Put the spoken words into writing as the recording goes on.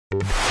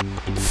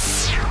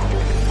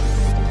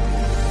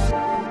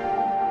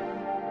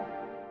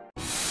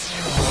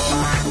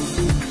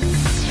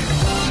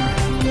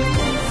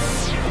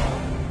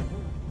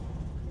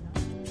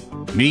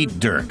Meet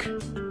Dirk.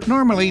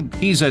 Normally,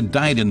 he's a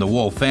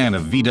dyed-in-the-wool fan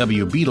of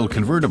VW Beetle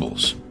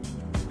convertibles.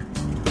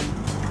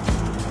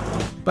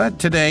 But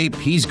today,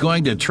 he's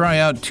going to try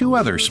out two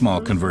other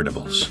small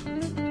convertibles: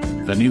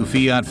 the new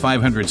Fiat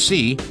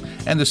 500C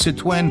and the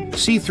Citroën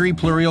C3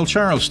 Pluriel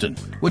Charleston,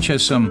 which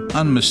has some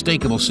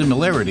unmistakable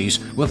similarities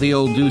with the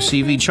old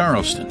CV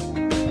Charleston.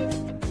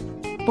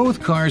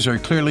 Both cars are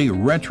clearly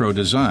retro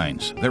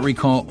designs that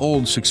recall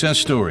old success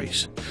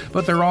stories,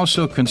 but they're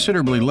also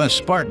considerably less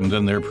Spartan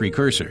than their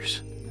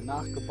precursors.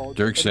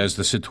 Dirk says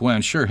the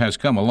Citroën sure has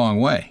come a long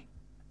way.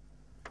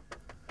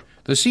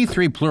 The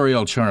C3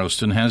 Pluriel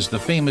Charleston has the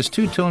famous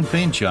two-tone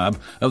paint job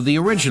of the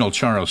original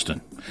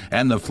Charleston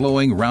and the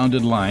flowing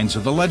rounded lines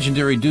of the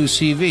legendary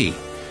CV,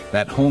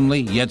 that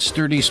homely yet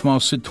sturdy small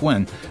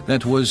Citroën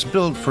that was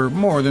built for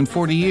more than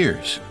 40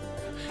 years.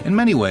 In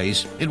many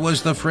ways, it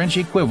was the French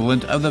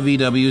equivalent of the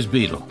VW's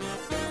Beetle.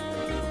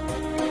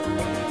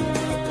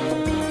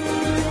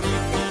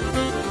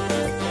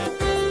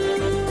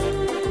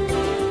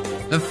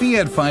 The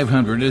Fiat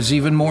 500 is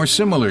even more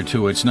similar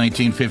to its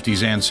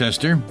 1950s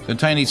ancestor, the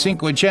tiny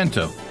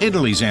Cinquecento,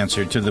 Italy's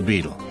answer to the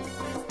Beetle.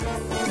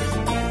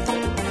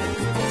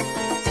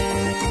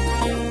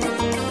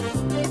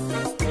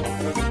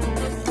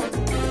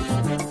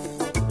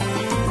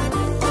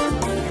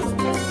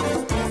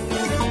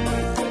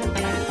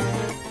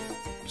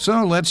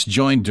 So let's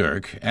join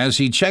Dirk as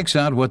he checks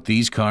out what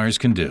these cars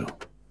can do.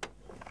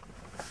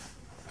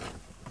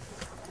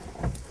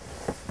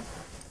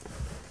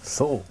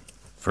 So.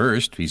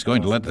 First, he's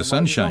going to let the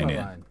sunshine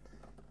in.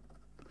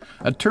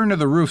 A turn of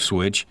the roof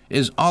switch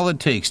is all it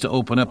takes to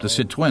open up the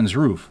Citroën's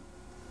roof.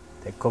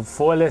 Der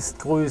Komfort lässt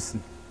grüßen.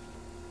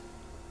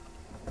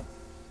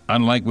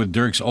 Unlike with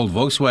Dirk's old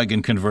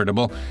Volkswagen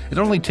convertible, it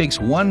only takes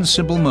one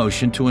simple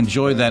motion to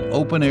enjoy that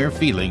open-air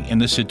feeling in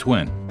the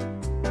Citroën.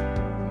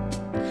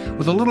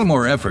 With a little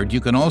more effort, you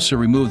can also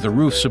remove the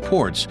roof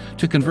supports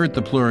to convert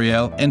the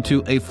Pluriel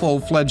into a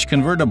full-fledged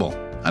convertible.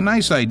 A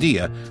nice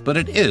idea, but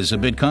it is a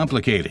bit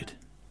complicated.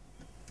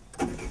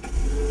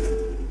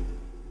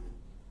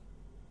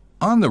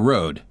 On the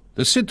road,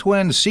 the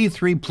Citroën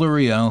C3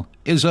 Pluriel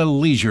is a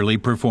leisurely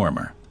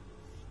performer.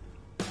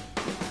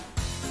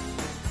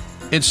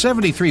 Its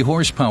 73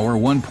 horsepower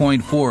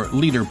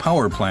 1.4-liter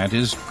power plant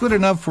is good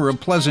enough for a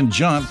pleasant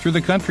jaunt through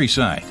the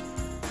countryside.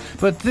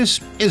 But this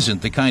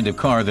isn't the kind of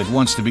car that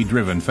wants to be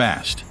driven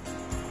fast.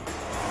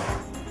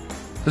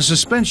 The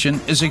suspension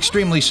is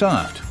extremely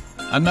soft,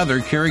 another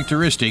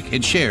characteristic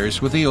it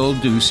shares with the old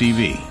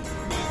CV.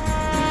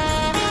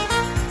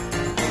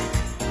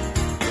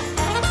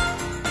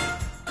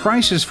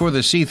 Prices for the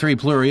C3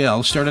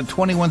 Pluriel start at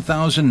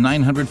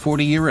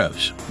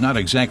 €21,940. Not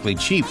exactly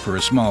cheap for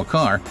a small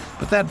car,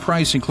 but that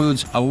price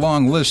includes a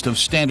long list of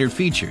standard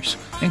features,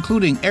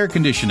 including air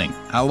conditioning,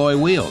 alloy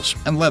wheels,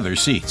 and leather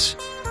seats.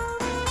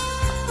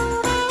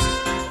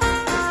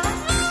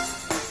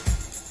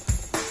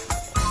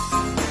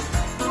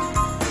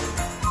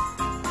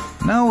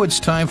 Now it's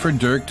time for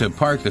Dirk to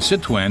park the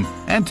Citroën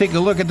and take a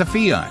look at the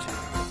Fiat.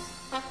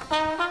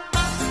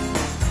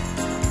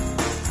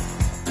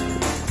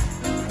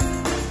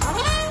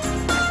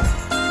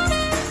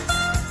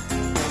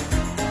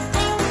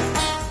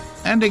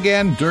 And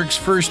again, Dirk's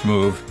first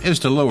move is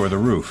to lower the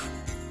roof.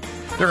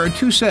 There are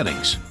two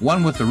settings,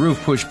 one with the roof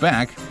pushed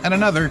back and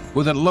another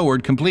with it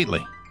lowered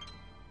completely.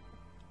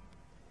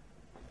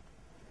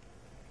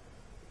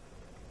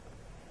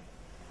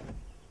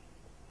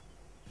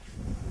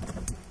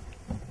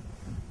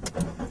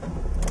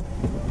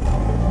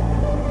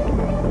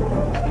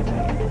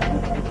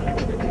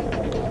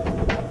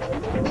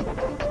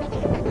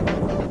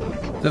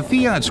 The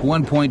Fiat's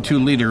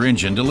 1.2-liter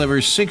engine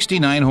delivers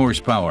 69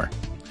 horsepower.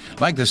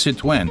 Like the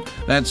Citroën,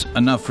 that's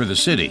enough for the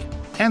city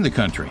and the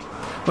country,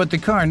 but the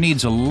car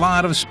needs a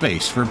lot of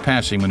space for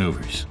passing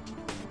maneuvers.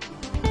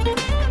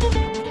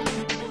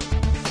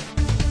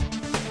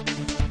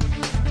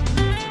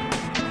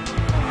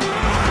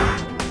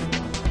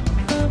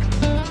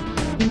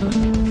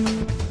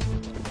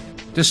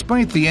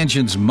 Despite the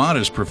engine's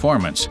modest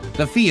performance,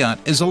 the Fiat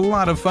is a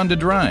lot of fun to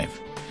drive.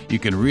 You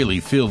can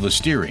really feel the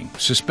steering,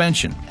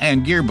 suspension,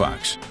 and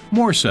gearbox,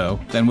 more so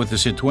than with the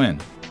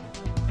Citroën.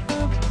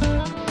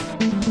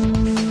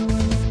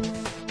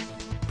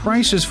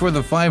 Prices for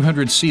the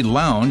 500C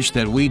Lounge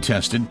that we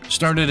tested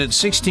started at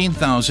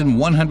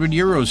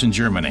 €16,100 in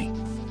Germany.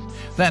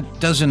 That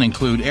doesn't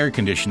include air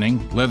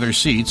conditioning, leather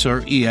seats,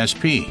 or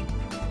ESP.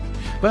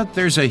 But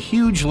there's a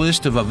huge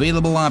list of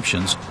available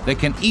options that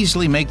can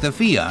easily make the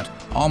Fiat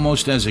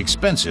almost as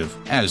expensive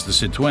as the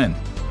Citroën.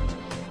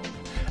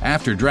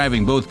 After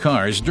driving both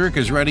cars, Dirk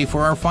is ready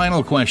for our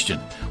final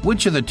question.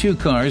 Which of the two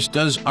cars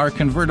does our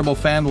convertible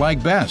fan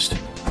like best?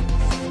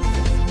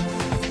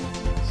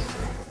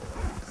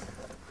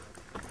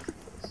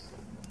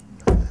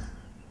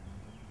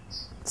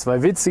 Zwei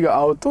witzige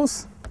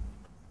Autos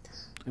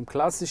im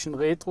klassischen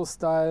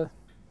Retro-Style.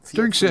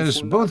 Dirk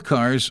says both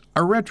cars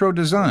are retro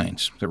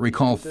designs that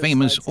recall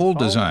famous old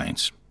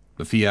designs,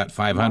 the Fiat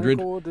 500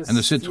 and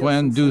the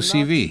Citroën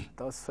CV.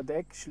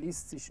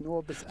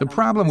 The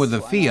problem with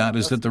the Fiat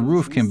is that the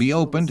roof can be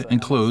opened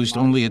and closed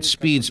only at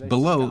speeds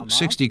below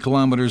 60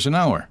 kilometers an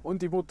hour. And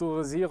the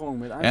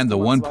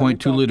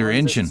 1.2-liter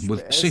engine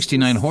with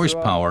 69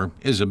 horsepower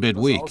is a bit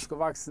weak.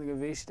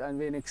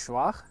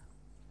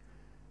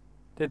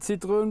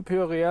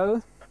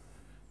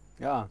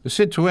 The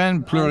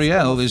Citroën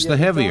Pluriel is the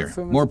heavier,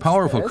 more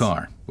powerful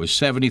car with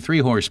 73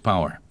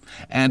 horsepower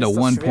and a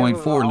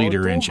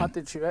 1.4-liter engine.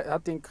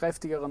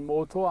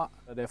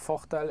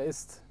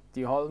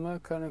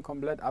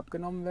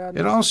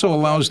 It also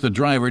allows the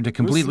driver to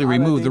completely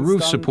remove the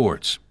roof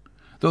supports,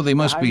 though they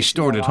must be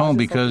stored at home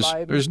because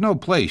there's no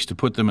place to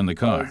put them in the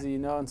car.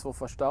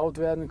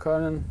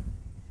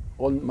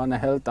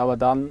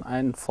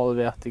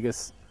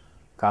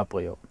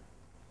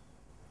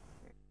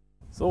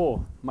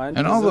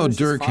 And although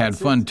Dirk had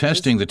fun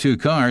testing the two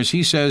cars,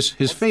 he says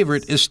his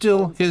favorite is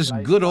still his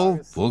good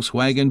old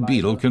Volkswagen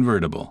Beetle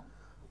convertible.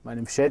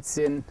 Meinem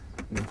Schätzchen,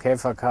 dem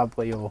Käfer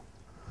Cabrio,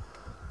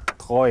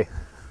 treu.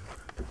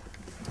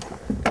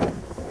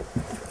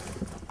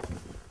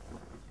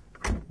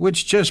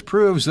 Which just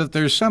proves that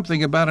there's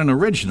something about an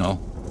original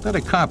that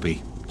a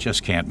copy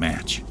just can't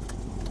match.